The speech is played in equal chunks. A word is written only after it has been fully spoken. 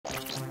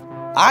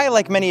I,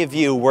 like many of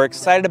you, were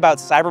excited about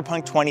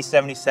Cyberpunk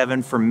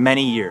 2077 for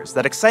many years.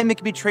 That excitement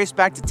can be traced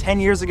back to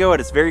 10 years ago at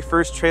its very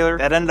first trailer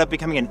that ended up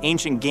becoming an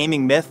ancient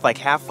gaming myth like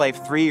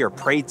Half-Life 3 or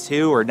Prey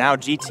 2 or now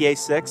GTA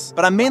 6.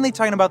 But I'm mainly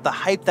talking about the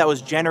hype that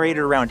was generated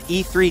around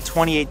E3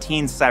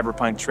 2018's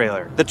Cyberpunk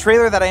trailer. The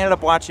trailer that I ended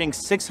up watching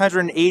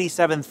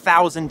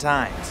 687,000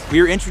 times.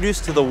 We were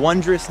introduced to the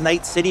wondrous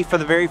Night City for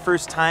the very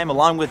first time,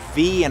 along with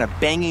V and a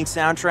banging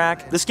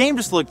soundtrack. This game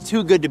just looked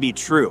too good to be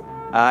true.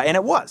 And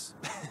it was.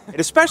 It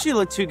especially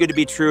looked too good to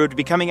be true to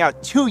be coming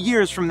out 2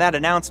 years from that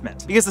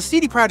announcement, because the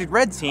CD Projekt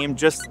Red team,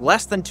 just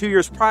less than 2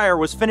 years prior,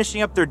 was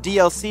finishing up their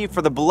DLC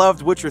for the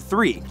beloved Witcher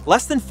 3.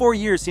 Less than 4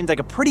 years seemed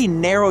like a pretty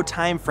narrow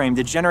time frame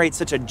to generate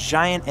such a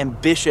giant,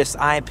 ambitious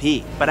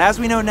IP. But as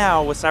we know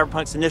now with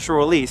Cyberpunk's initial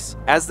release,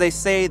 as they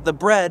say, the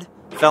bread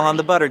fell on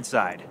the buttered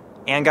side,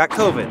 and got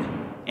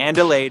COVID, and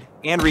delayed,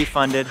 and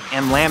refunded,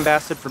 and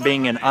lambasted for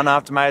being an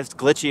unoptimized,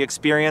 glitchy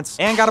experience,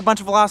 and got a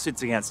bunch of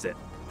lawsuits against it.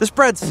 This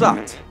bread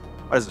sucked.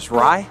 What is this,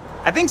 rye?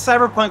 I think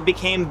Cyberpunk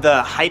became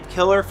the hype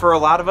killer for a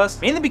lot of us,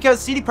 mainly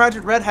because CD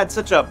Projekt Red had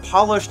such a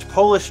polished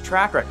Polish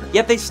track record.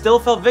 Yet they still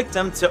fell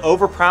victim to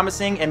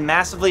overpromising and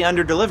massively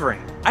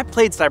under-delivering. I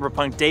played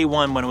Cyberpunk day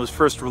one when it was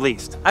first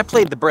released. I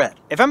played the bread.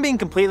 If I'm being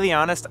completely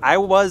honest, I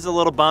was a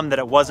little bummed that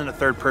it wasn't a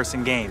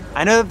third-person game.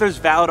 I know that there's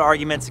valid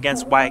arguments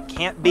against why it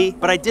can't be,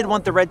 but I did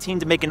want the Red team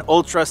to make an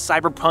ultra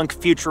cyberpunk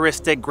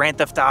futuristic Grand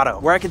Theft Auto,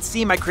 where I could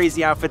see my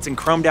crazy outfits and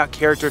chromed out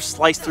characters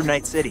sliced through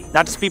Night City.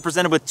 Not just be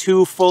presented with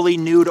two fully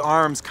nude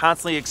arms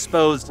constantly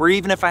exposed, where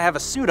even if I have a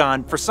suit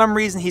on, for some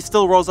reason he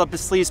still rolls up his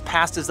sleeves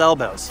past his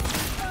elbows.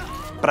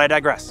 But I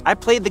digress. I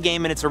played the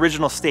game in its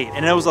original state,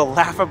 and it was a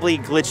laughably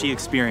glitchy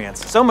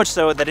experience. So much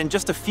so that in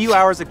just a few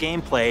hours of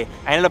gameplay,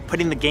 I ended up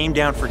putting the game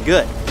down for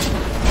good.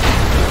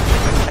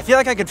 I feel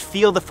like I could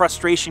feel the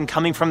frustration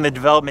coming from the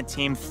development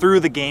team through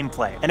the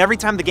gameplay. And every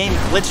time the game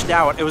glitched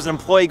out, it was an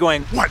employee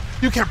going, "What?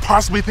 You can't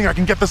possibly think I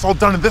can get this all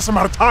done in this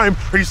amount of time?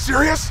 Are you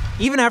serious?"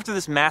 Even after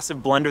this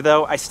massive blunder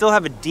though, I still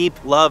have a deep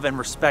love and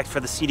respect for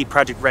the CD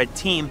Projekt Red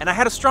team, and I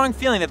had a strong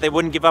feeling that they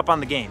wouldn't give up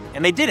on the game.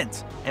 And they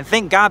didn't. And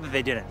thank God that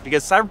they didn't,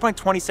 because Cyberpunk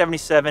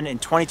 2077 in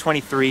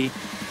 2023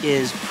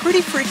 is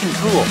pretty freaking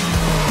cool.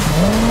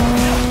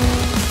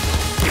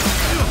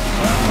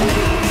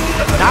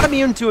 Not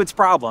immune to its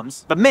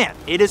problems, but man,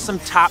 it is some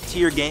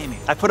top-tier gaming.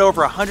 I put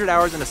over 100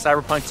 hours into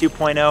Cyberpunk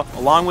 2.0,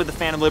 along with the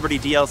Phantom Liberty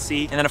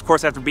DLC, and then of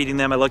course after beating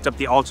them, I looked up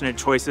the alternate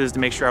choices to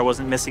make sure I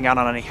wasn't missing out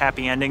on any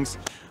happy endings,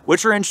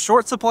 which are in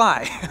short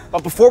supply.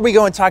 But before we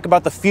go and talk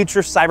about the future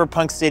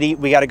Cyberpunk city,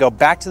 we gotta go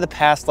back to the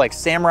past like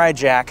Samurai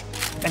Jack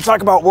and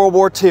talk about World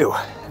War II,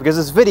 because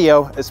this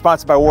video is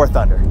sponsored by War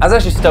Thunder. I was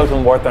actually stoked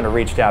when War Thunder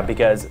reached out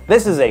because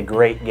this is a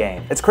great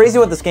game. It's crazy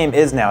what this game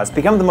is now. It's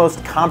become the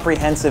most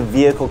comprehensive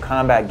vehicle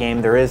combat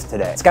game there is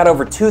today. It's got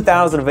over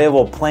 2,000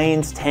 available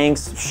planes,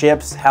 tanks,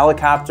 ships,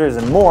 helicopters,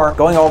 and more,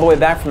 going all the way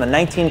back from the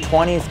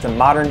 1920s to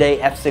modern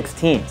day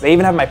F-16s. They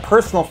even have my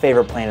personal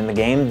favorite plane in the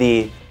game,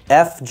 the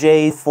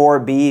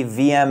FJ-4B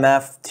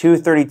VMF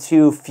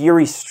 232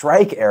 Fury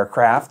Strike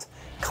aircraft.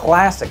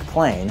 Classic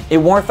plane.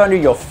 In War Thunder,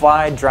 you'll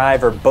fly,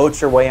 drive, or boat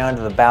your way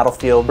onto the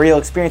battlefield, where you'll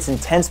experience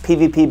intense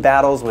PvP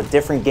battles with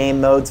different game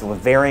modes with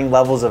varying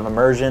levels of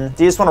immersion.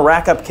 Do you just want to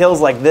rack up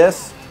kills like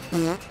this?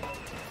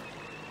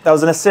 That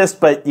was an assist,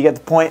 but you get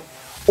the point.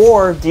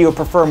 Or do you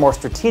prefer a more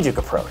strategic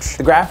approach?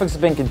 The graphics have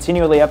been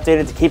continually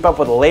updated to keep up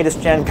with the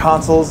latest gen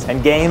consoles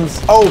and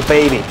games. Oh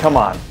baby, come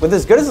on. With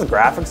as good as the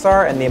graphics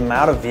are and the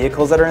amount of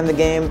vehicles that are in the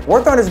game,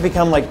 War Thunder has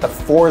become like the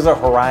Forza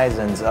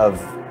Horizons of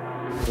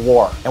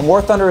war. And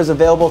War Thunder is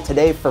available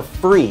today for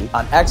free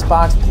on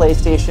Xbox,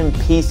 PlayStation,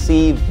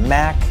 PC,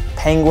 Mac,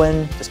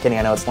 Penguin. Just kidding,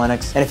 I know it's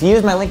Linux. And if you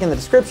use my link in the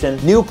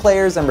description, new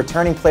players and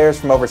returning players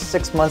from over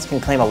 6 months can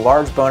claim a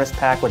large bonus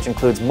pack, which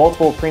includes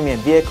multiple premium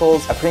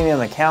vehicles, a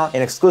premium account,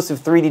 an exclusive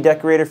 3D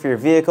decorator for your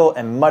vehicle,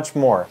 and much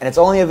more. And it's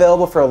only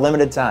available for a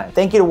limited time.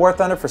 Thank you to War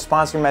Thunder for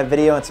sponsoring my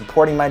video and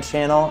supporting my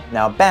channel.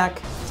 Now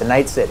back to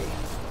Night City.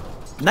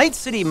 Night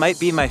City might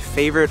be my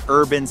favorite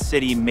urban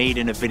city made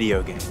in a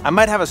video game. I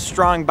might have a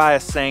strong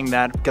bias saying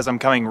that because I'm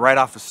coming right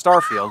off of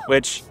Starfield,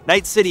 which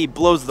Night City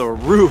blows the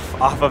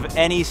roof off of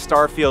any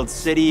Starfield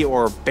city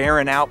or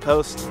barren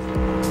outpost.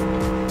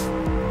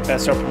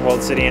 Best open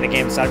world city in a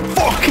game,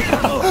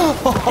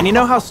 Cyberpunk. And you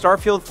know how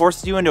Starfield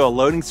forces you into a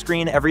loading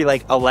screen every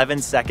like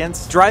 11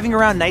 seconds? Driving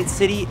around Night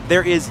City,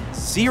 there is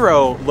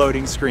 0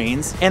 loading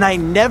screens, and I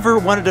never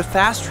wanted to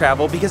fast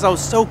travel because I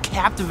was so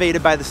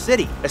captivated by the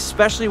city,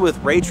 especially with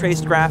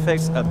ray-traced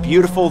graphics, a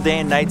beautiful day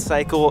and night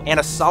cycle, and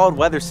a solid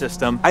weather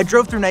system. I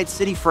drove through Night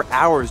City for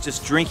hours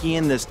just drinking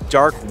in this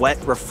dark, wet,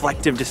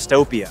 reflective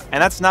dystopia.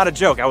 And that's not a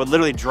joke. I would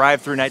literally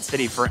drive through Night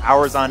City for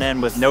hours on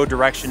end with no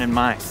direction in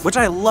mind, which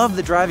I love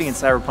the driving in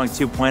Cyberpunk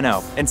Cyberpunk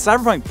 2.0. In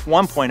Cyberpunk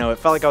 1.0, it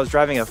felt like I was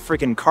driving a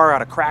freaking car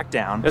out of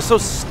Crackdown. It was so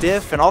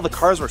stiff and all the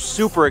cars were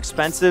super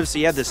expensive, so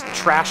you had this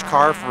trash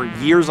car for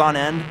years on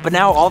end. But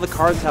now all the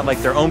cars have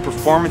like their own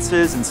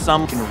performances, and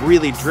some can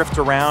really drift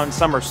around,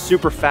 some are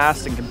super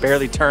fast and can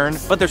barely turn.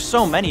 But there's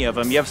so many of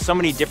them, you have so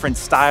many different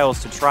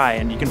styles to try,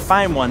 and you can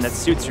find one that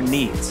suits your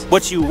needs.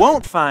 What you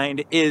won't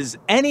find is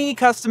any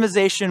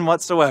customization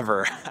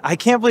whatsoever. I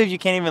can't believe you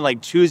can't even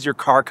like choose your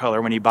car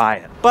color when you buy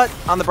it. But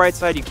on the bright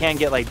side, you can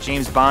get like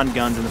James Bond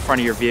guns in the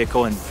front of your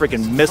vehicle and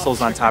freaking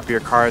missiles on top of your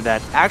car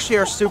that actually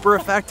are super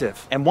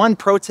effective. And one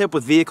pro tip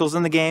with vehicles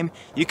in the game,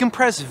 you can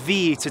press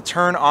V to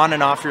turn on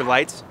and off your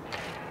lights.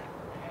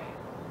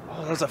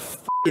 Oh, there's a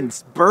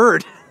freaking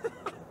bird.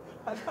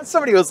 I thought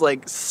somebody was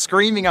like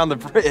screaming on the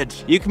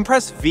bridge. You can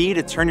press V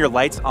to turn your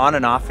lights on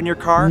and off in your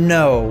car.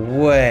 No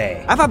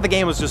way. I thought the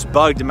game was just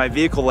bugged and my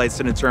vehicle lights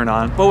didn't turn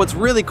on. But what's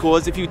really cool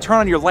is if you turn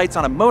on your lights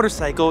on a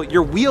motorcycle,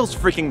 your wheels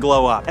freaking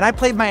glow up. And I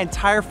played my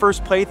entire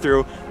first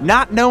playthrough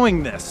not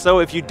knowing this. So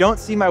if you don't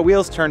see my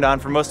wheels turned on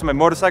for most of my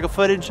motorcycle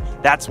footage,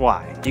 that's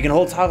why. You can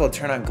hold toggle to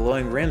turn on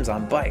glowing rims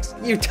on bikes.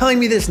 You're telling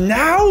me this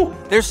now?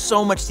 There's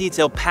so much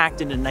detail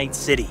packed into Night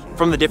City.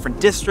 From the different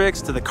districts,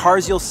 to the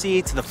cars you'll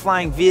see, to the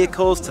flying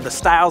vehicles, to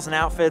the styles and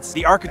outfits,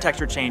 the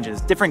architecture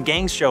changes, different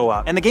gangs show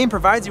up, and the game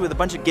provides you with a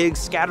bunch of gigs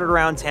scattered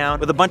around town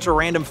with a bunch of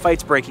random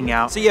fights breaking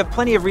out, so you have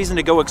plenty of reason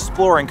to go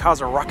explore and cause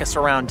a ruckus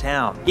around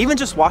town. Even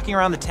just walking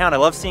around the town, I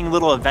love seeing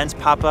little events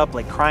pop up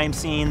like crime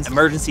scenes,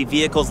 emergency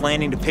vehicles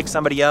landing to pick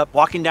somebody up,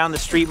 walking down the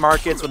street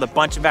markets with a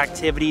bunch of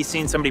activity,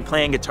 seeing somebody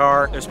playing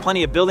guitar. There's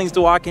plenty of buildings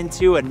to walk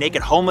into, a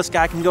naked homeless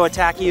guy can go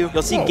attack you.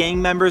 You'll see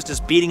gang members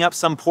just beating up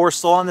some poor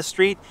soul on the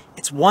street.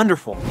 It's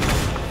wonderful.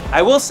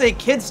 I will say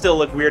kids still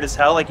look weird as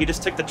hell, like you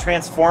just took the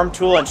transform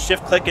tool and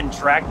shift click and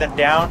dragged them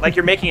down, like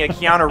you're making a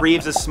Keanu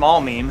Reeves' Small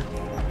meme. Look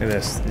at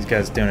this, these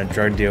guys doing a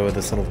drug deal with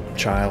this little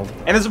child.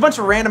 And there's a bunch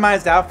of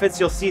randomized outfits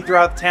you'll see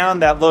throughout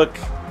town that look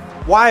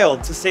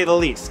wild, to say the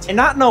least. And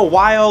not in a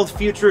wild,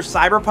 future,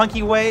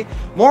 cyberpunky way,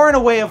 more in a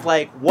way of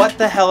like, what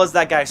the hell is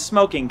that guy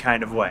smoking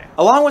kind of way.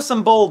 Along with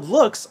some bold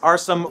looks are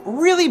some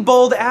really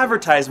bold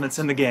advertisements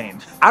in the game.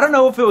 I don't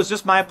know if it was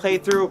just my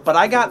playthrough, but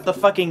I got the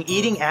fucking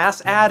eating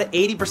ass ad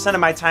 80% of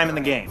my time in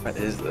the game. What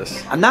is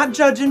this? I'm not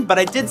judging, but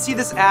I did see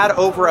this ad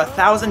over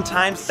 1,000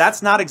 times.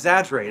 That's not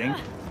exaggerating.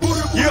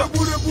 Yeah.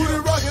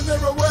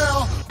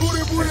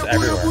 It's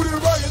everywhere.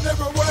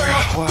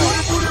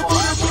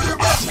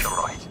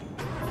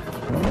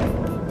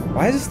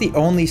 Why is this the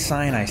only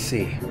sign I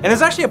see? And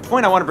there's actually a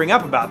point I want to bring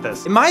up about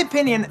this. In my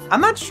opinion, I'm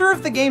not sure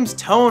if the game's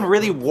tone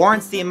really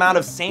warrants the amount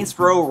of Saints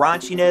Row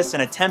raunchiness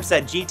and attempts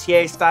at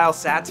GTA-style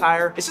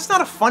satire. It's just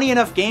not a funny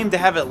enough game to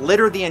have it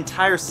litter the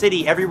entire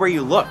city everywhere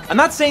you look. I'm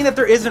not saying that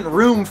there isn't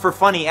room for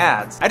funny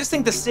ads. I just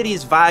think the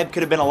city's vibe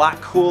could have been a lot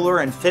cooler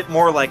and fit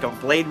more like a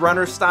Blade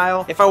Runner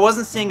style if I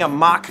wasn't seeing a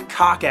mock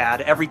cock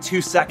ad every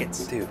 2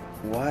 seconds. Dude,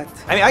 what?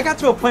 I mean, I got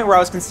to a point where I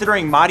was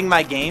considering modding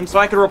my game so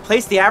I could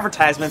replace the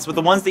advertisements with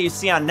the ones that you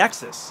see on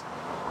Nexus.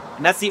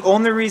 And that's the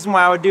only reason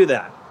why I would do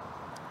that.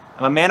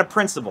 I'm a man of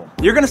principle.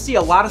 You're gonna see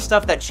a lot of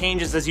stuff that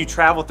changes as you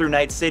travel through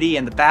Night City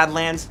and the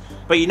Badlands,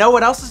 but you know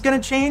what else is gonna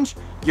change?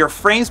 Your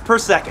frames per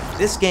second.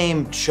 This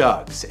game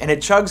chugs, and it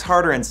chugs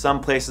harder in some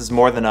places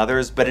more than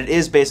others, but it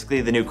is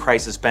basically the new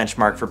Crysis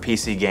benchmark for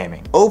PC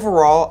gaming.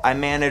 Overall, I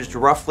managed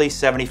roughly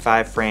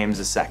 75 frames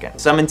a second.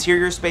 Some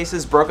interior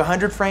spaces broke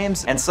 100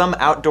 frames, and some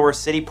outdoor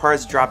city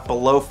parts dropped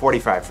below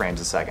 45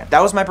 frames a second.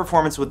 That was my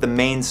performance with the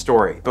main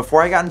story.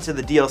 Before I got into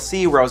the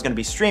DLC where I was gonna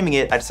be streaming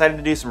it, I decided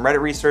to do some Reddit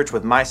research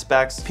with my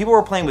specs. People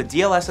were playing with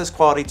DLSS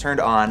quality turned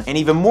on, and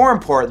even more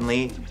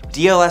importantly,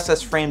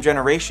 DLSS frame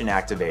generation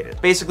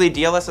activated. Basically,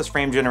 DLSS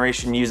frame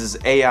generation uses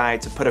AI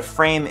to put a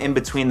frame in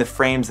between the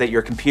frames that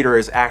your computer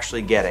is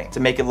actually getting to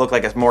make it look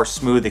like a more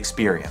smooth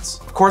experience.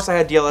 Of course, I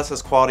had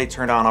DLSS quality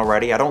turned on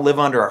already. I don't live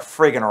under a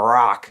friggin'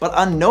 rock. But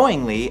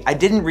unknowingly, I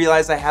didn't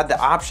realize I had the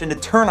option to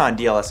turn on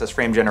DLSS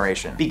frame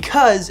generation.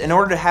 Because in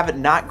order to have it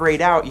not grayed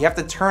out, you have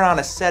to turn on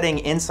a setting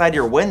inside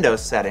your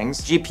Windows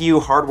settings,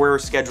 GPU, hardware,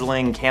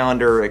 scheduling,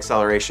 calendar,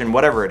 acceleration,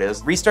 whatever it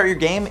is. Restart your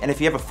game, and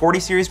if you have a 40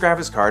 series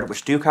graphics card,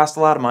 which do cost a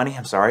lot of money,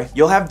 I'm sorry,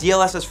 you'll have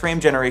DLSS frame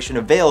generation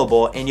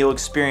available and you'll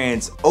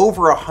experience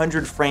over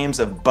 100 frames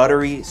of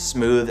buttery,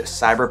 smooth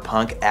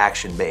cyberpunk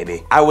action,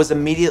 baby. I was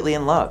immediately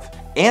in love.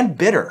 And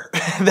bitter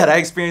that I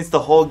experienced the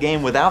whole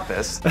game without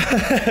this.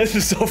 This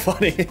is so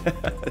funny.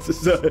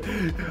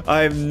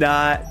 I'm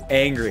not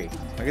angry.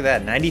 Look at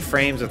that, 90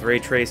 frames with ray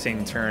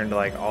tracing turned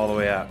like all the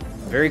way up.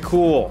 Very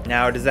cool.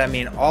 Now, does that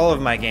mean all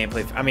of my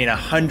gameplay? I mean,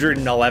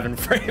 111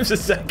 frames a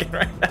second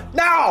right now.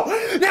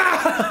 No!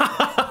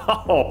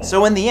 No!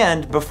 So in the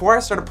end, before I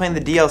started playing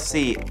the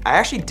DLC, I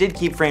actually did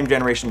keep frame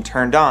generation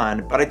turned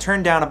on, but I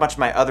turned down a bunch of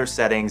my other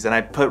settings and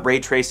I put ray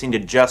tracing to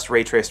just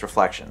ray trace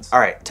reflections. All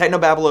right,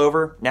 technobabble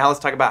over. Now let's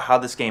talk about how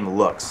this game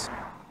looks.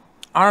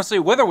 Honestly,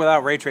 with or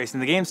without ray tracing,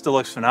 the game still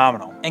looks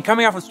phenomenal. And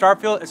coming off of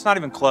Starfield, it's not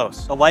even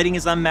close. The lighting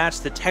is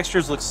unmatched, the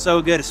textures look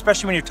so good,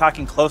 especially when you're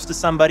talking close to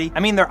somebody. I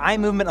mean, their eye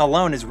movement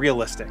alone is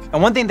realistic.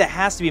 And one thing that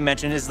has to be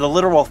mentioned is the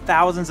literal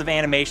thousands of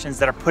animations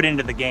that are put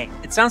into the game.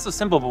 It sounds so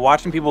simple, but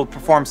watching people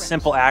perform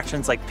simple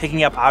actions like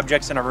picking up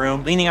objects in a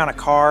room, leaning on a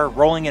car,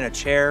 rolling in a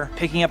chair,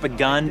 picking up a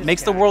gun,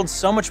 makes the world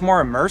so much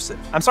more immersive.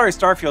 I'm sorry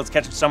Starfield's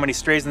catching so many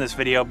strays in this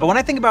video, but when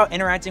I think about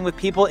interacting with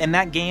people in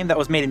that game that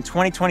was made in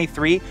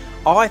 2023,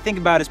 all I think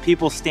about is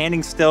people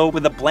standing still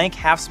with a blank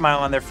half smile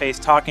on their face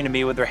talking to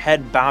me with their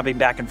head bobbing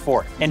back and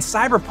forth. In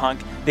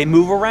Cyberpunk, they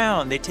move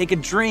around, they take a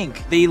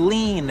drink, they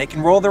lean, they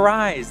can roll their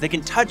eyes, they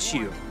can touch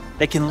you,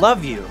 they can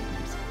love you,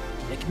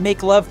 they can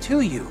make love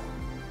to you.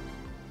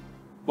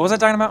 What was I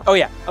talking about? Oh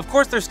yeah, of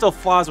course there's still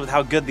flaws with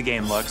how good the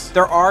game looks.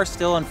 There are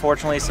still,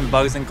 unfortunately, some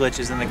bugs and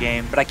glitches in the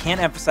game, but I can't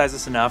emphasize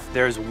this enough.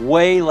 There's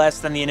way less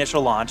than the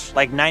initial launch,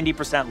 like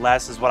 90%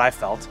 less is what I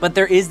felt. But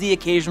there is the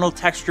occasional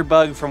texture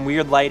bug from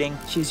weird lighting.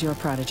 She's your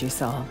prodigy,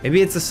 Saul.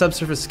 Maybe it's a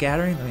subsurface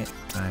scattering? I mean,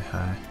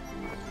 hi.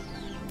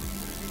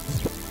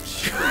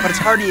 But it's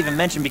hard to even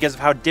mention because of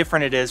how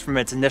different it is from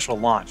its initial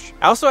launch.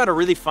 I also had a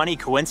really funny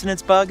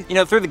coincidence bug. You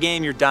know, through the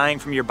game, you're dying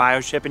from your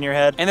biochip in your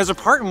head, and there's a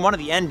part in one of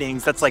the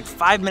endings that's like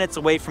 5 minutes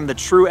away from the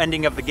true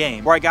ending of the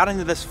game, where I got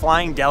into this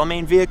flying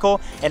Delamain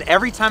vehicle, and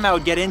every time I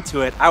would get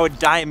into it, I would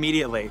die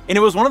immediately. And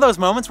it was one of those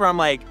moments where I'm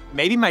like,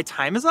 maybe my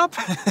time is up?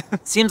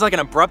 Seems like an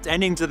abrupt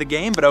ending to the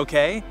game, but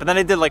okay. But then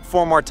I did like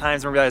 4 more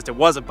times and realized it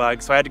was a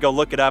bug, so I had to go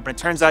look it up, and it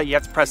turns out you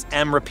have to press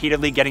M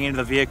repeatedly getting into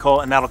the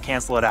vehicle, and that'll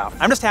cancel it out.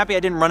 I'm just happy I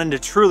didn't run into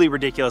truly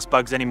ridiculous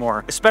bugs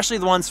anymore, especially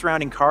the ones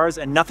surrounding cars,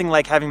 and nothing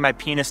like having my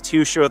penis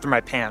too show through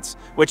my pants,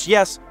 which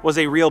yes, was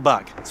a real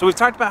bug. So we've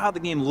talked about how the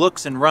game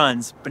looks and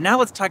runs, but now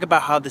let's talk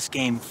about how this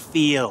game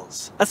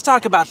feels. Let's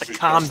talk about the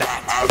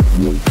combat.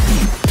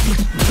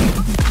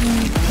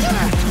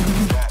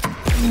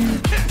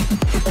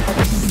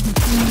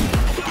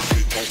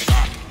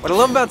 What I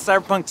love about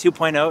Cyberpunk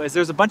 2.0 is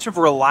there's a bunch of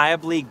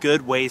reliably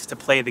good ways to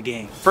play the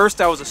game.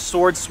 First, I was a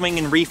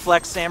sword-swinging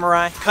reflex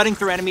samurai, cutting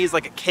through enemies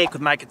like a cake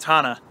with my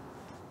katana.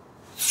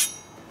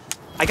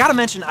 I gotta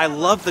mention, I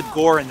love the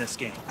gore in this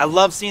game. I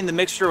love seeing the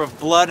mixture of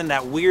blood and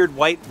that weird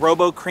white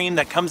robo-cream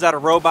that comes out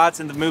of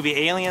robots in the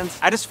movie Aliens.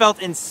 I just felt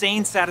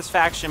insane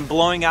satisfaction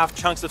blowing off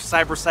chunks of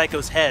Cyber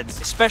Psycho's heads,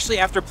 especially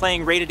after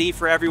playing Rated E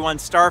for Everyone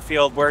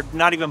Starfield, where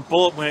not even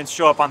bullet wounds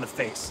show up on the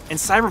face. In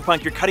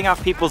Cyberpunk, you're cutting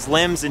off people's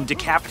limbs and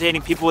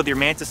decapitating people with your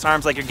mantis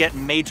arms like you're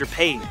getting major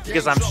pain,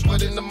 because I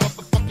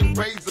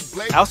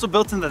also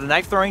built in the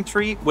knife throwing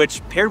tree,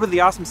 which, paired with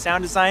the awesome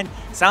sound design,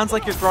 sounds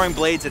like you're throwing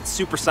blades at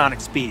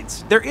supersonic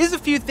speeds. There is a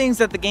few things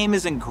that the game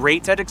isn't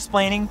great at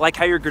explaining, like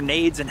how your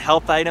grenades and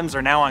health items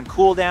are now on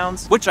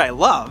cooldowns, which I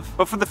love,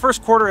 but for the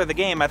first quarter of the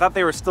game, I thought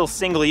they were still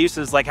single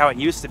uses like how it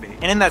used to be.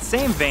 And in that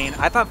same vein,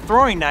 I thought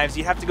throwing knives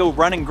you'd have to go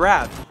run and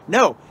grab.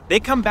 No, they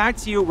come back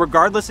to you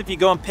regardless if you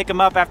go and pick them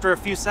up after a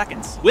few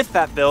seconds. With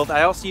that build,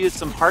 I also used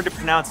some hard to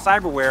pronounce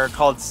cyberware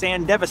called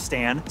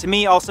Sandevistan, to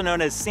me also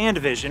known as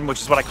Sandivision,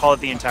 which is what I call it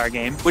the entire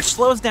game, which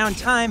slows down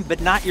time but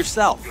not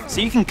yourself.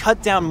 So you can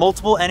cut down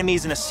multiple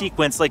enemies in a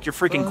sequence like you're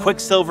freaking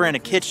Quicksilver in a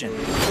kitchen.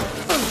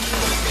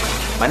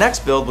 My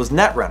next build was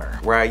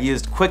Netrunner, where I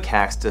used quick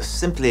hacks to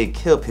simply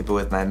kill people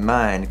with my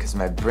mind because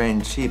my brain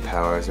chi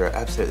powers are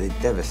absolutely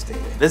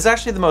devastating. This is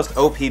actually the most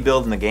OP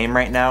build in the game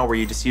right now, where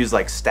you just use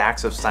like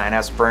stacks of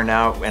synapse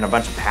burnout and a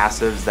bunch of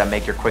passives that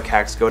make your quick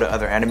hacks go to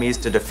other enemies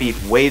to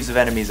defeat waves of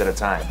enemies at a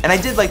time. And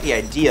I did like the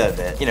idea of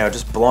it, you know,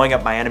 just blowing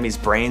up my enemy's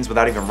brains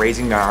without even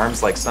raising my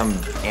arms like some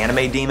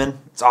anime demon.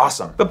 It's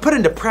awesome. But put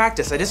into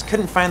practice, I just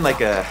couldn't find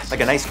like a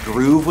nice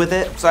groove with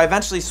it, so I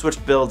eventually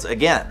switched builds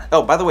again.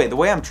 Oh, by the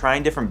way I'm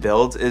trying different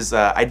builds is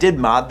I did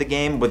mod the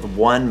game with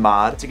one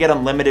mod to get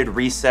unlimited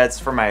resets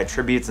for my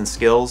attributes and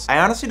skills. I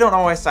honestly don't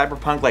know why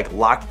Cyberpunk like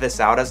locked this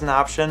out as an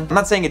option. I'm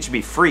not saying it should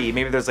be free,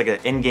 maybe there's like an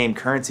in-game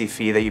currency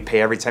fee that you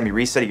pay every time you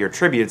reset your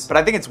attributes, but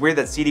I think it's weird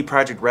that CD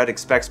Projekt Red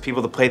expects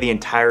people to play the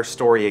entire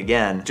story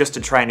again just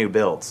to try new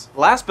builds.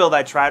 The last build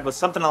I tried was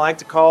something I like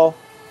to call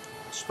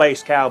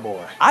Space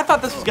Cowboy. I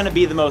thought this was going to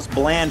be the most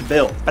bland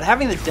build, but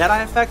having the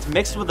Deadeye effect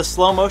mixed with the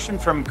slow motion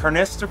from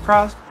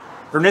Carnisterfrost,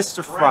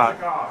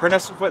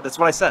 that's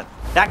what I said.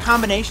 That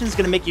combination is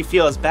going to make you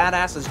feel as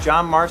badass as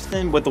John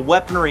Marston with the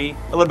weaponry,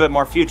 a little bit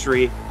more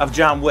futury, of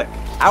John Wick.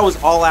 I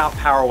was all out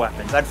power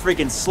weapons. I'd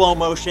freaking slow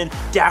motion,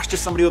 dash to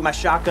somebody with my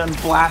shotgun,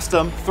 blast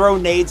them, throw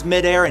nades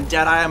midair and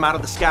Deadeye them out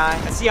of the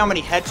sky. And see how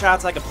many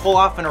headshots I could pull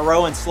off in a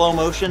row in slow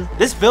motion.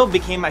 This build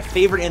became my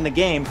favorite in the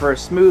game for a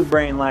smooth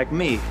brain like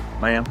me,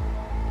 man.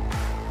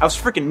 I was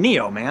freaking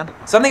Neo, man.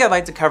 Something I'd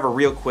like to cover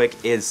real quick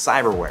is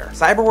cyberware.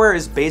 Cyberware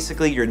is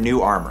basically your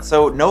new armor.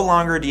 So no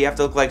longer do you have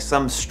to look like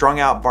some strung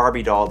out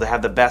Barbie doll to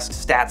have the best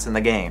stats in the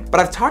game. But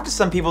I've talked to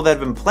some people that have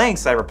been playing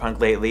Cyberpunk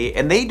lately,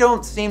 and they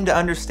don't seem to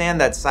understand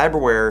that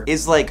cyberware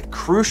is like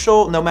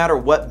crucial no matter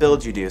what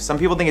build you do. Some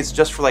people think it's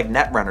just for like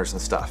netrunners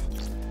and stuff.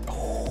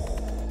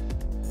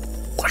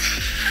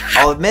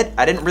 I'll admit,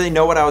 I didn't really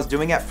know what I was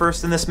doing at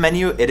first in this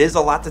menu. It is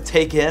a lot to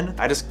take in.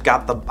 I just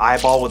got the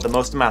eyeball with the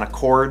most amount of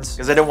chords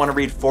because I didn't want to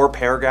read 4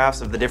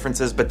 paragraphs of the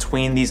differences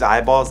between these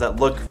eyeballs that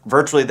look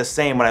virtually the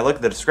same when I look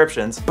at the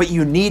descriptions. But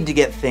you need to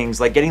get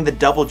things like getting the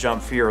double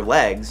jump for your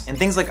legs, and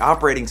things like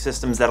operating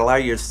systems that allow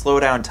you to slow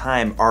down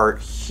time are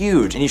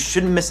huge, and you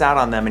shouldn't miss out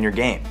on them in your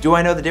game. Do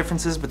I know the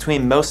differences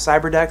between most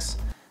cyber decks?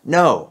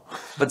 No,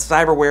 but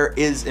cyberware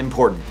is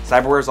important.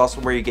 Cyberware is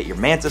also where you get your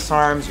Mantis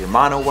arms, your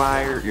mono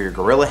wire, your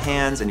gorilla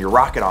hands, and your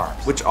rocket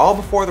arms, which all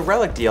before the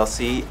Relic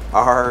DLC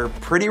are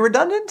pretty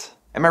redundant?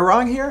 Am I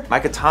wrong here? My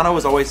katana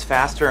was always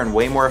faster and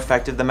way more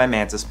effective than my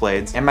Mantis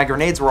blades, and my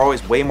grenades were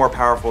always way more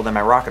powerful than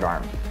my rocket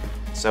arm.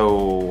 So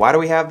why do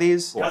we have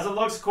these? Because it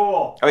looks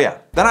cool. Oh yeah,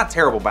 they're not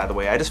terrible by the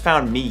way. I just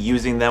found me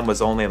using them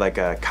was only like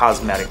a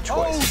cosmetic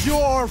choice.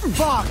 Oh, you're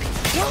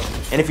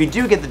fucked! And if you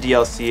do get the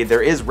DLC,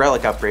 there is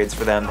relic upgrades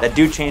for them that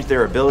do change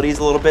their abilities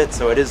a little bit,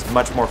 so it is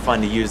much more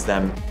fun to use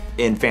them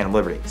in Phantom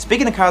Liberty.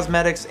 Speaking of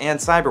cosmetics and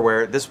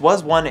cyberware, this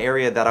was one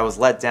area that I was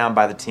let down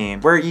by the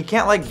team, where you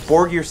can't like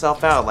Borg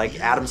yourself out like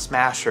Atom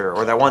Smasher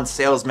or that one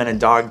salesman in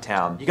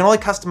Dogtown. You can only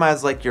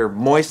customize like your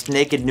moist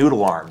naked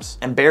noodle arms,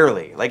 and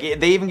barely. Like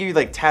they even give you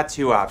like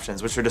tattoo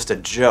options, which are just a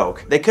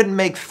joke. They couldn't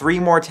make 3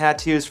 more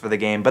tattoos for the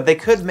game, but they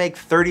could make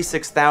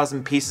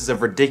 36,000 pieces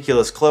of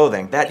ridiculous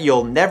clothing that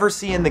you'll never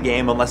see in the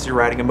game unless you're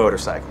riding a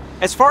motorcycle.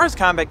 As far as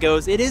combat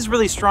goes, it is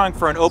really strong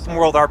for an open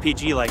world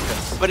RPG like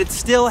this, but it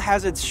still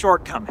has its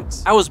shortcomings.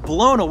 I was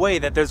blown away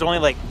that there's only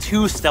like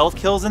 2 stealth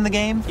kills in the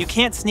game. You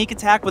can't sneak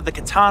attack with the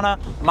katana,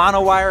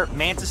 monowire,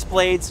 mantis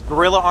blades,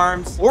 gorilla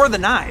arms, or the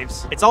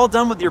knives. It's all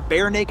done with your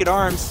bare naked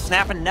arms,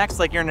 snapping necks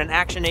like you're in an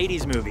action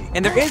 80s movie.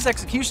 And there is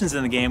executions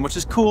in the game, which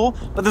is cool,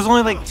 but there's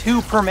only like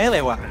 2 per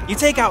melee weapon. You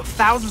take out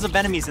thousands of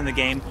enemies in the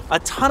game, a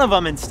ton of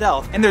them in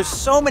stealth, and there's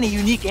so many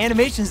unique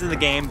animations in the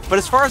game, but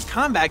as far as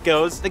combat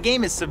goes, the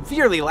game is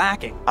severely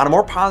lacking. On a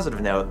more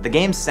positive note, the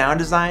game's sound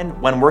design,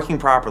 when working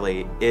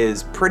properly,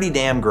 is pretty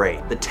damn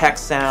great. The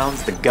text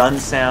sounds, the gun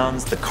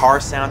sounds, the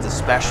car sounds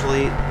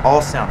especially,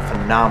 all sound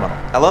phenomenal.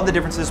 I love the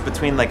differences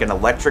between like an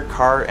electric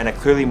car and a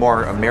clearly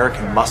more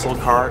American muscle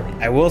car.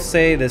 I will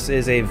say this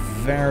is a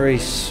very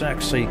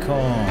sexy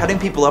car. Cutting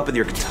people up with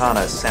your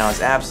katana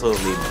sounds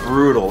absolutely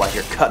brutal, like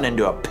you're cutting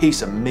into a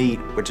piece of meat,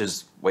 which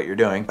is what you're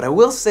doing. But I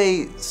will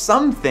say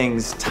some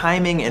things,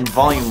 timing and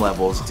volume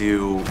levels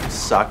do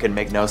suck and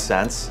make no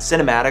sense.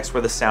 Cinematics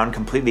where the sound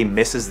completely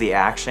misses the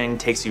action,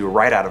 takes you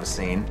right out of a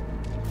scene.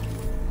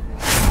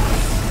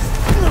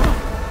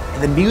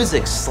 The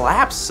music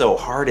slaps so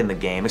hard in the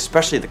game,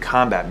 especially the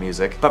combat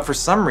music, but for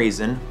some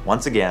reason,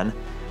 once again,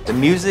 the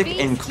music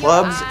in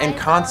clubs and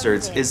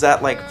concerts is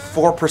at like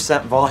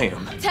 4%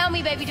 volume. Tell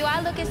me, baby, do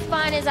I look as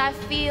fine as I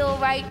feel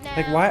right now?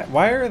 Like,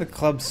 why are the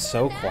clubs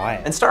so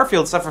quiet? And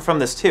Starfield suffered from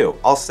this too.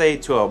 I'll say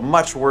to a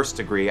much worse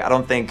degree. I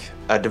don't think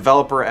a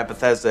developer at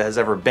Bethesda has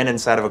ever been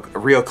inside of a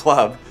real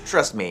club.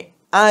 Trust me,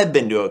 I've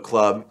been to a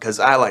club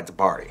because I like to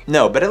party.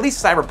 No, but at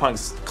least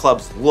Cyberpunk's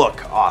clubs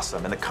look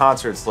awesome and the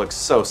concerts look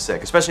so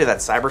sick, especially that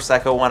Cyber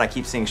Psycho one I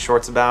keep seeing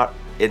shorts about.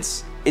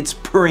 It's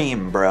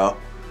preem, bro.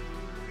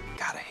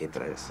 God, I hate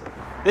that I just said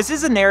that. This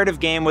is a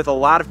narrative game with a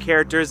lot of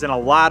characters and a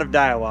lot of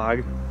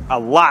dialogue. A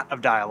lot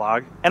of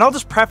dialogue. And I'll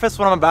just preface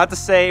what I'm about to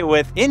say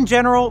with, in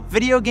general,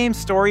 video game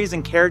stories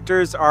and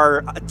characters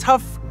are a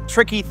tough,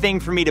 tricky thing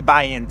for me to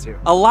buy into.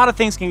 A lot of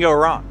things can go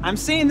wrong. I'm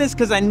saying this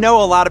because I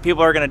know a lot of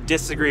people are gonna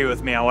disagree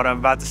with me on what I'm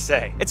about to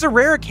say. It's a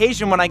rare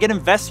occasion when I get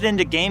invested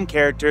into game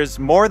characters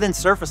more than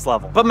surface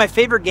level. But my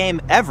favorite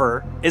game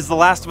ever is The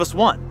Last of Us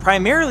 1.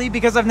 Primarily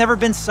because I've never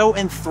been so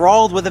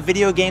enthralled with a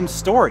video game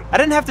story. I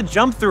didn't have to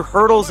jump through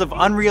hurdles of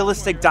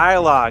unrealistic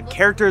dialogue,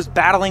 characters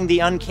battling the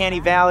uncanny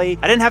valley.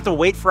 I didn't have to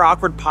wait for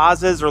awkward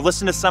pauses or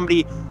listen to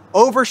somebody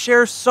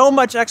overshare so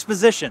much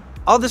exposition.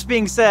 All this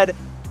being said,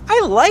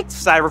 I liked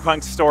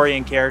Cyberpunk's story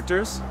and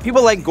characters.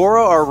 People like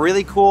Goro are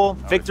really cool,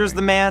 Victor's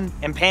the man,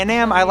 and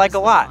Panam I like a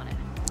lot.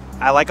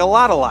 I like a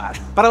lot.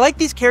 But I like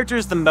these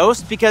characters the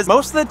most because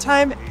most of the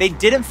time, they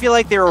didn't feel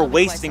like they were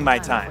wasting my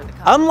time.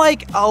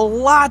 Unlike a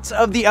lot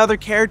of the other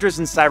characters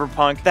in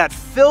Cyberpunk that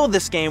fill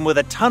this game with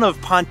a ton of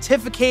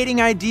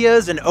pontificating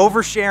ideas and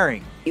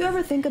oversharing. You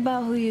ever think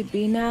about who you'd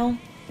be now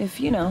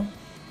if, you know,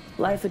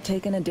 life had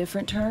taken a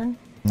different turn?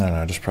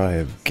 No, just probably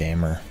a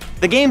gamer.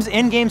 The game's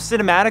in-game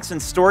cinematics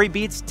and story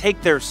beats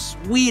take their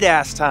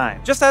sweet-ass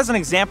time. Just as an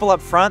example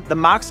up front, the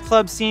Mox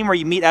Club scene where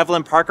you meet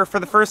Evelyn Parker for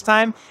the first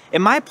time,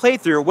 in my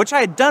playthrough, which I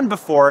had done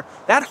before,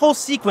 that whole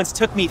sequence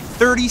took me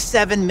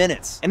 37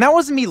 minutes. And that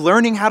wasn't me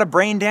learning how to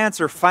brain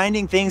dance or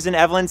finding things in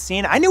Evelyn's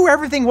scene. I knew where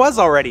everything was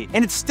already,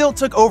 and it still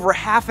took over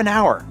half an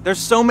hour. There's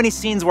so many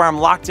scenes where I'm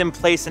locked in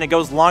place and it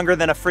goes longer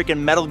than a freaking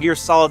Metal Gear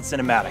Solid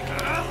cinematic.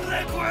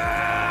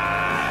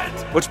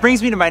 Which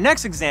brings me to my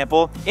next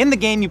example. In the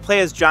game, you play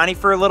as Johnny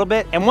for a little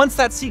bit, and once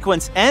that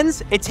sequence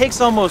ends, it takes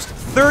almost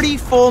 30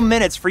 full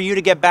minutes for you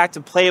to get back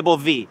to playable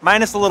V,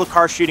 minus a little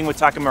car shooting with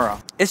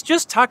Takamura. It's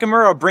just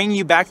Takamura bringing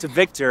you back to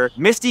Victor,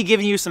 Misty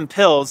giving you some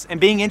pills, and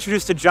being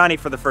introduced to Johnny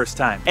for the first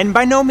time. And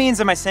by no means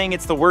am I saying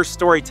it's the worst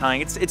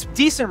storytelling. It's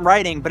decent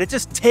writing, but it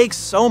just takes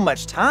so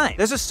much time.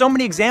 There's just so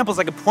many examples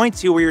I could point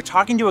to where you're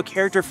talking to a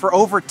character for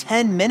over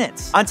 10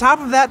 minutes. On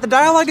top of that, the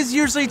dialogue is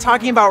usually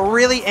talking about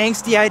really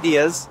angsty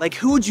ideas, like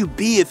who would you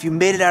be if you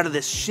made it out of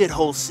this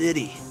shithole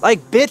city? Like,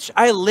 bitch,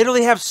 I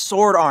literally have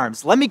sword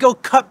arms. Let me go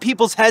cut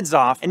people's heads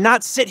off and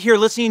not sit here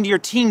listening to your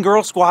Teen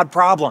Girl Squad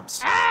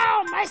problems.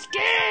 Ow, my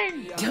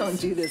skin! Don't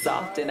do this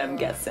often, I'm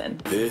guessing.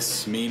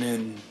 This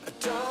meaning?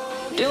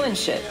 Doing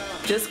shit,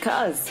 just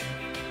cuz.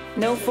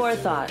 No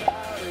forethought.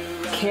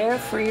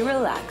 Carefree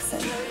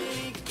relaxing.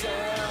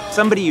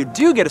 Somebody you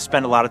do get to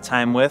spend a lot of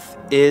time with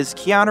is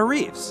Keanu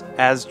Reeves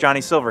as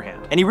Johnny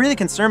Silverhand. And he really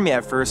concerned me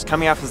at first,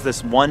 coming off as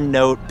this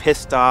one-note,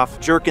 pissed-off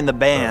jerk in the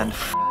band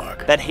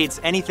that hates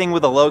anything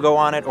with a logo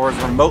on it or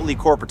is remotely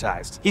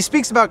corporatized. He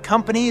speaks about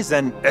companies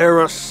and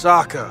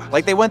Arasaka,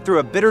 like they went through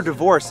a bitter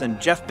divorce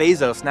and Jeff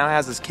Bezos now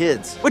has his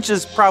kids, which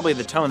is probably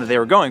the tone that they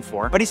were going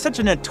for. But he's such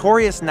a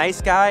notorious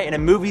nice guy, and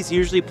in movies he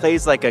usually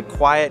plays like a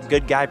quiet,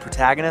 good guy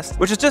protagonist,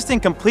 which is just in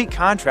complete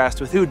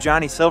contrast with who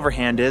Johnny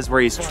Silverhand is,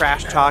 where he's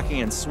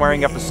trash-talking and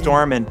swearing up a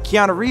storm, and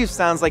Keanu Reeves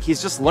sounds like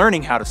he's just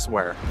learning how to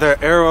swear. The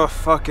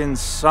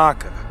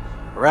Arasaka,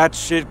 rat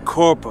shit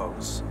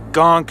corpos,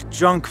 gonk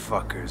junk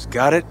fuckers,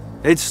 got it?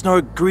 They'd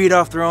snort greed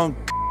off their own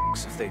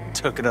if they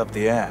took it up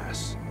the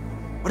ass.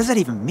 What does that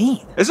even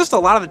mean? There's just a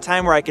lot of the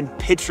time where I can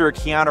picture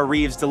Keanu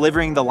Reeves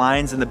delivering the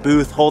lines in the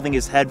booth, holding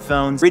his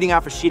headphones, reading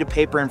off a sheet of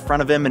paper in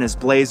front of him in his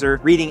blazer,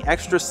 reading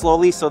extra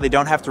slowly so they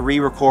don't have to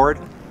re-record.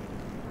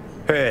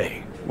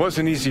 Hey,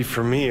 wasn't easy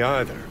for me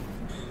either.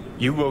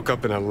 You woke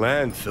up in a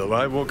landfill,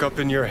 I woke up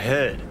in your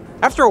head.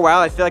 After a while,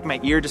 I feel like my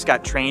ear just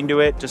got trained to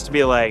it, just to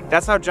be like,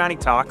 that's how Johnny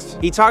talks.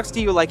 He talks to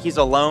you like he's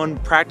alone,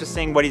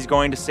 practicing what he's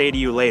going to say to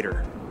you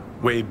later.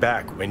 Way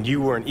back when you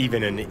weren't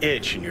even an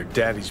itch in your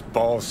daddy's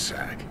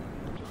ballsack.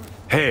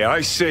 Hey,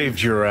 I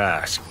saved your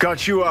ass,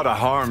 got you out of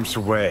harm's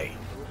way,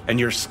 and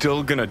you're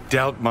still gonna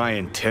doubt my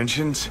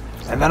intentions?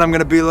 And then I'm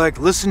gonna be like,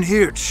 listen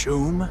here,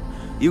 choom.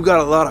 You got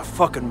a lot of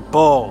fucking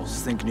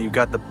balls thinking you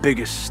got the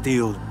biggest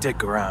steel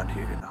dick around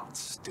here. No, it's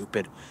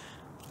stupid.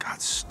 God,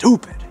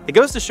 stupid. It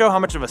goes to show how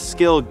much of a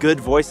skill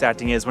good voice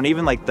acting is when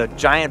even like the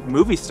giant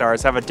movie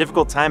stars have a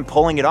difficult time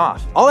pulling it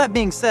off. All that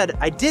being said,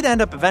 I did end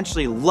up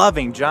eventually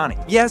loving Johnny.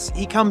 Yes,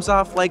 he comes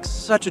off like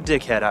such a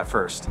dickhead at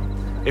first.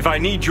 If I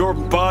need your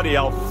body,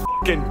 I'll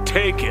fucking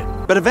take it.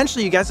 But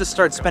eventually you guys just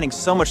start spending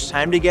so much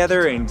time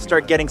together and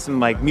start getting some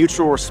like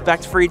mutual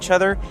respect for each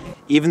other,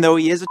 even though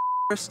he is a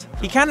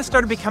he kind of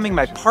started becoming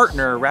my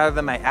partner rather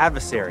than my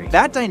adversary.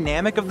 That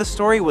dynamic of the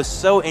story was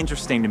so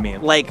interesting to me.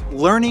 Like,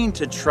 learning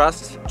to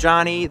trust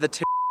Johnny, the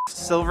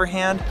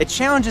Silverhand, it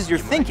challenges your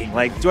thinking.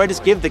 Like, do I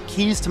just give the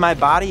keys to my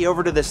body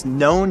over to this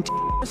known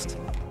terrorist?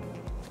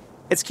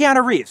 It's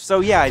Keanu Reeves, so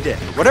yeah, I did.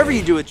 Whatever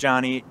you do with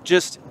Johnny,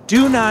 just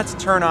do not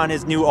turn on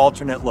his new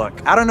alternate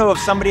look. I don't know if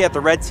somebody at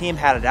the red team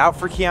had it out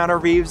for Keanu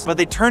Reeves, but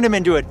they turned him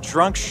into a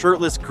drunk,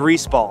 shirtless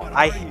greaseball.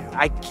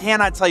 I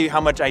cannot tell you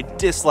how much I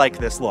dislike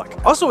this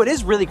look. Also, it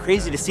is really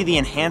crazy to see the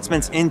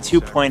enhancements in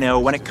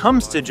 2.0 when it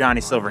comes to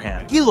Johnny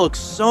Silverhand. He looks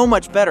so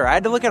much better. I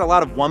had to look at a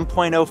lot of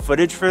 1.0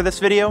 footage for this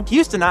video. He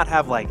used to not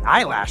have like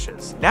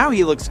eyelashes. Now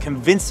he looks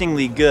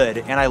convincingly good,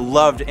 and I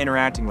loved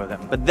interacting with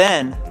him. But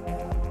then,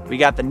 we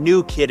got the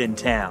new kid in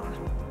town.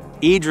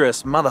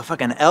 Idris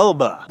motherfucking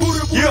Elba.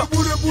 Yeah.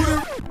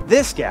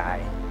 This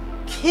guy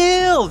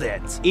killed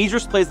it.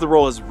 Idris plays the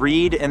role as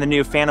Reed in the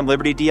new Phantom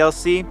Liberty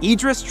DLC.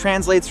 Idris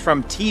translates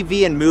from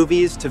TV and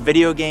movies to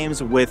video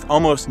games with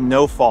almost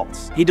no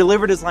faults. He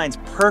delivered his lines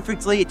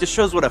perfectly. It just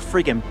shows what a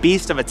freaking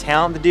beast of a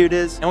talent the dude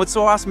is. And what's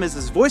so awesome is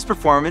his voice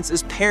performance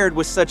is paired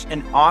with such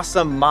an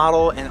awesome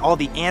model and all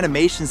the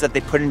animations that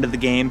they put into the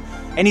game.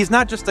 And he's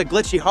not just a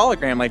glitchy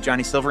hologram like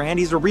Johnny Silverhand,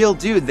 he's a real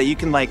dude that you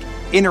can like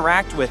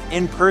interact with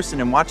in person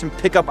and watch him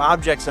pick up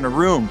objects in a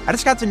room. I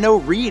just got to know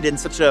Reed in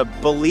such a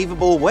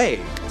believable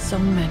way. So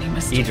many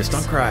mistakes. Idris,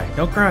 don't cry.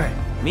 Don't cry.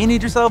 Me and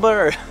Idris Elba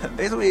are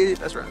basically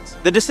best friends.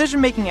 The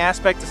decision-making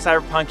aspect of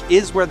Cyberpunk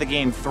is where the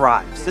game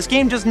thrives. This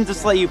game doesn't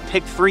just let you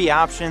pick 3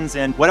 options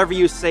and whatever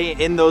you say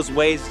in those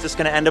ways is just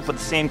gonna end up with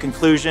the same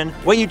conclusion.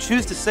 What you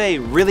choose to say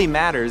really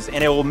matters,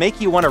 and it will make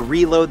you want to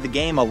reload the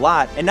game a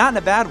lot, and not in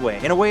a bad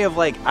way. In a way of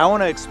like, I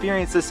want to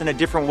experience this in a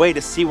different way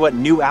to see what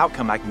new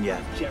outcome I can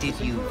get. Did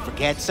you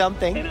forget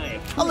something?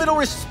 A little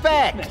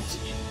respect!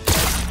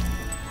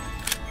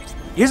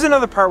 Here's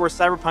another part where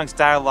Cyberpunk's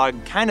dialogue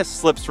kind of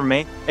slips for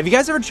me. Have you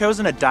guys ever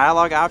chosen a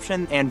dialogue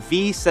option and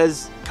V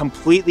says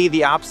completely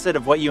the opposite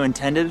of what you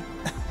intended?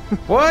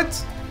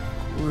 What?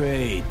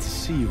 Great to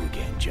see you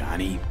again,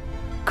 Johnny.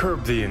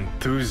 Curb the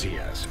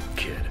enthusiasm,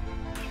 kid.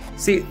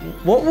 See,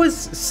 what was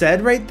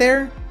said right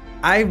there?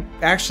 I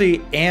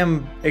actually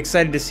am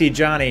excited to see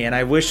Johnny, and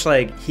I wish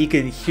like he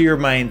could hear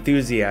my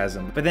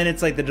enthusiasm. But then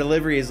it's like the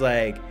delivery is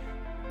like,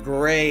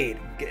 great,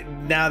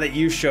 now that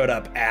you showed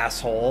up,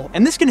 asshole.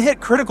 And this can hit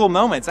critical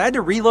moments. I had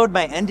to reload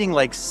my ending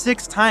like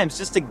 6 times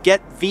just to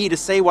get V to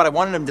say what I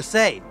wanted him to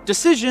say.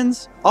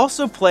 Decisions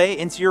also play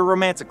into your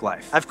romantic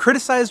life. I've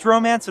criticized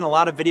romance in a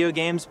lot of video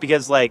games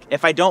because, like,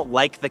 if I don't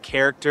like the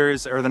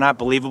characters or they're not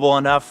believable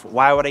enough,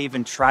 why would I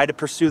even try to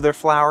pursue their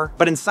flower?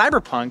 But in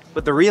Cyberpunk,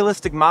 with the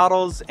realistic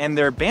models and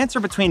their banter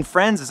between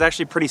friends is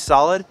actually pretty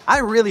solid, I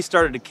really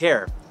started to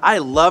care. I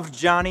loved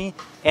Johnny,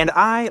 and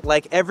I,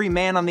 like every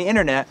man on the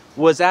internet,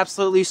 was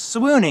absolutely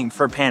swooning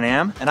for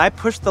Panam, and I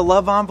pushed the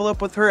love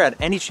envelope with her at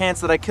any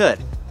chance that I could.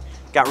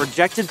 Got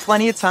rejected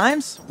plenty of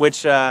times,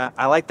 which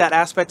I like that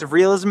aspect of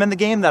realism in the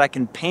game that I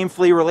can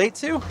painfully relate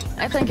to.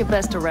 I think it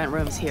best to rent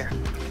rooms here.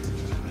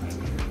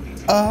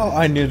 Oh,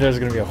 I knew there was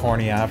gonna be a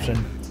horny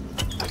option.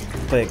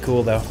 Play it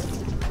cool though.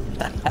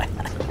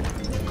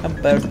 How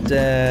about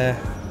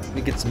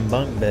we get some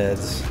bunk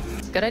beds?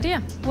 Good idea.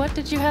 What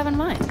did you have in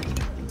mind?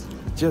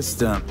 Just,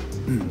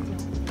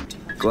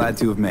 glad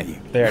to have met you.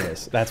 There it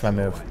is. That's my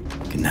move.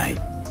 Good night.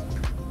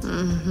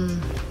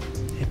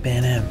 Hey,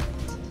 Panam.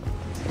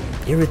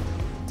 You ever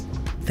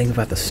think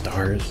about the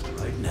stars?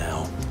 Right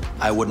now,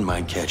 I wouldn't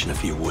mind catching a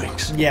few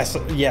winks. Yes,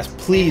 yes,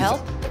 please.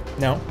 Help?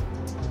 No.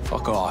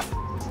 Fuck off.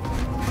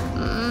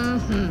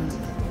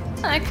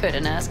 I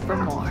couldn't ask for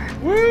more.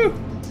 Woo!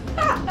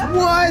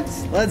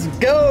 What? Let's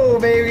go,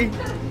 baby.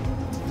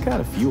 Got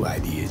a few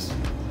ideas.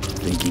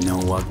 Think you know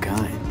what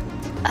kind?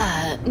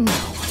 No.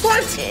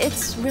 What?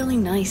 It's really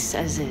nice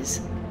as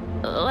is.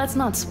 Let's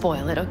not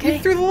spoil it, okay?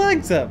 You threw the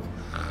legs up.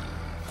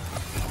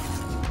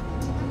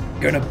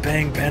 Gonna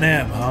bang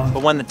Panam, huh?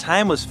 But when the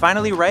time was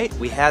finally right,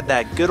 we had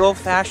that good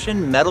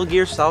old-fashioned Metal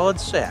Gear Solid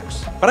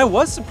 6. But I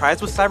was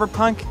surprised with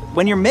Cyberpunk.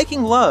 When you're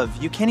making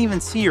love, you can't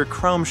even see your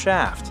chrome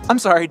shaft. I'm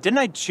sorry, didn't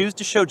I choose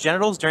to show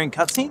genitals during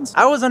cutscenes?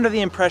 I was under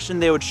the impression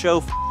they would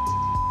show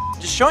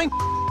just showing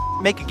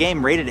make a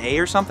game rated A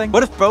or something?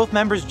 What if both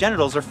members'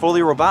 genitals are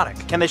fully robotic?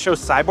 Can they show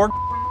cyborg?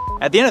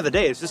 At the end of the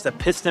day, it's just a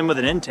piston with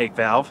an intake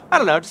valve. I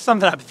don't know, just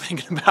something I've been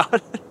thinking about.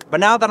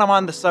 But now that I'm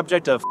on the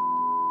subject of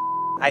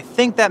I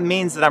think that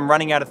means that I'm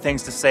running out of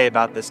things to say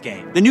about this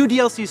game. The new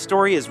DLC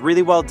story is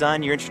really well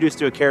done. You're introduced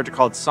to a character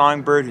called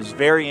Songbird who's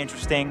very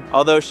interesting,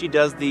 although she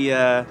does the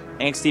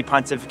angsty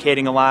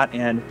pontificating a lot,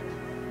 and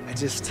I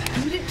just...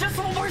 Just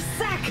one more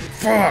sec!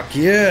 Fuck,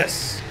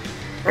 yes!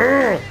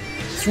 Ugh,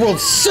 this world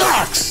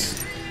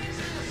sucks!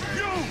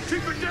 Yo,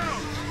 keep it down!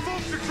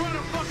 Folks are trying to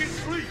fucking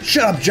sleep!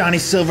 Shut up, Johnny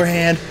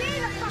Silverhand!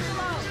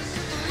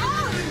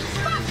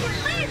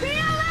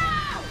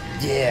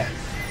 Yeah.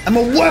 I'm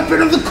a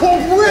weapon of the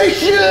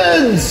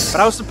corporations!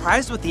 But I was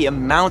surprised with the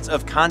amount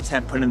of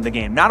content put into the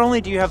game. Not only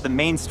do you have the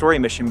main story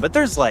mission, but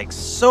there's like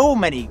so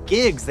many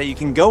gigs that you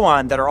can go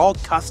on that are all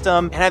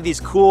custom and have these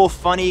cool,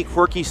 funny,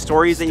 quirky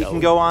stories that you can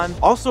go on.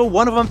 Also,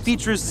 one of them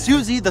features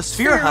Susie, the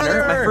Sphere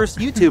Hunter, my first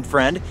YouTube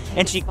friend,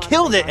 and she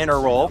killed it in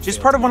her role. She's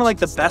part of one of like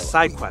the best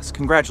side quests.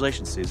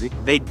 Congratulations, Susie.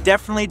 They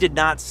definitely did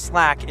not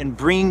slack in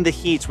bringing the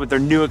heat with their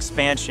new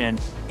expansion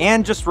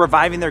and just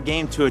reviving their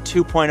game to a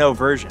 2.0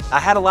 version.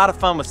 I had a lot of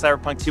fun with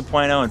Cyberpunk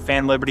 2.0 and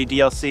Fan Liberty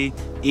DLC,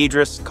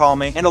 Idris, call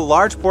me, and a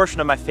large portion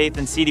of my faith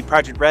in CD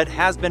Projekt Red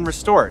has been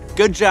restored.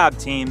 Good job,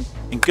 team,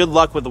 and good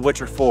luck with The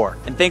Witcher 4.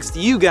 And thanks to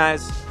you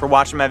guys for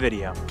watching my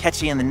video.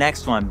 Catch you in the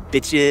next one,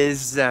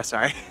 bitches.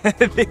 Sorry.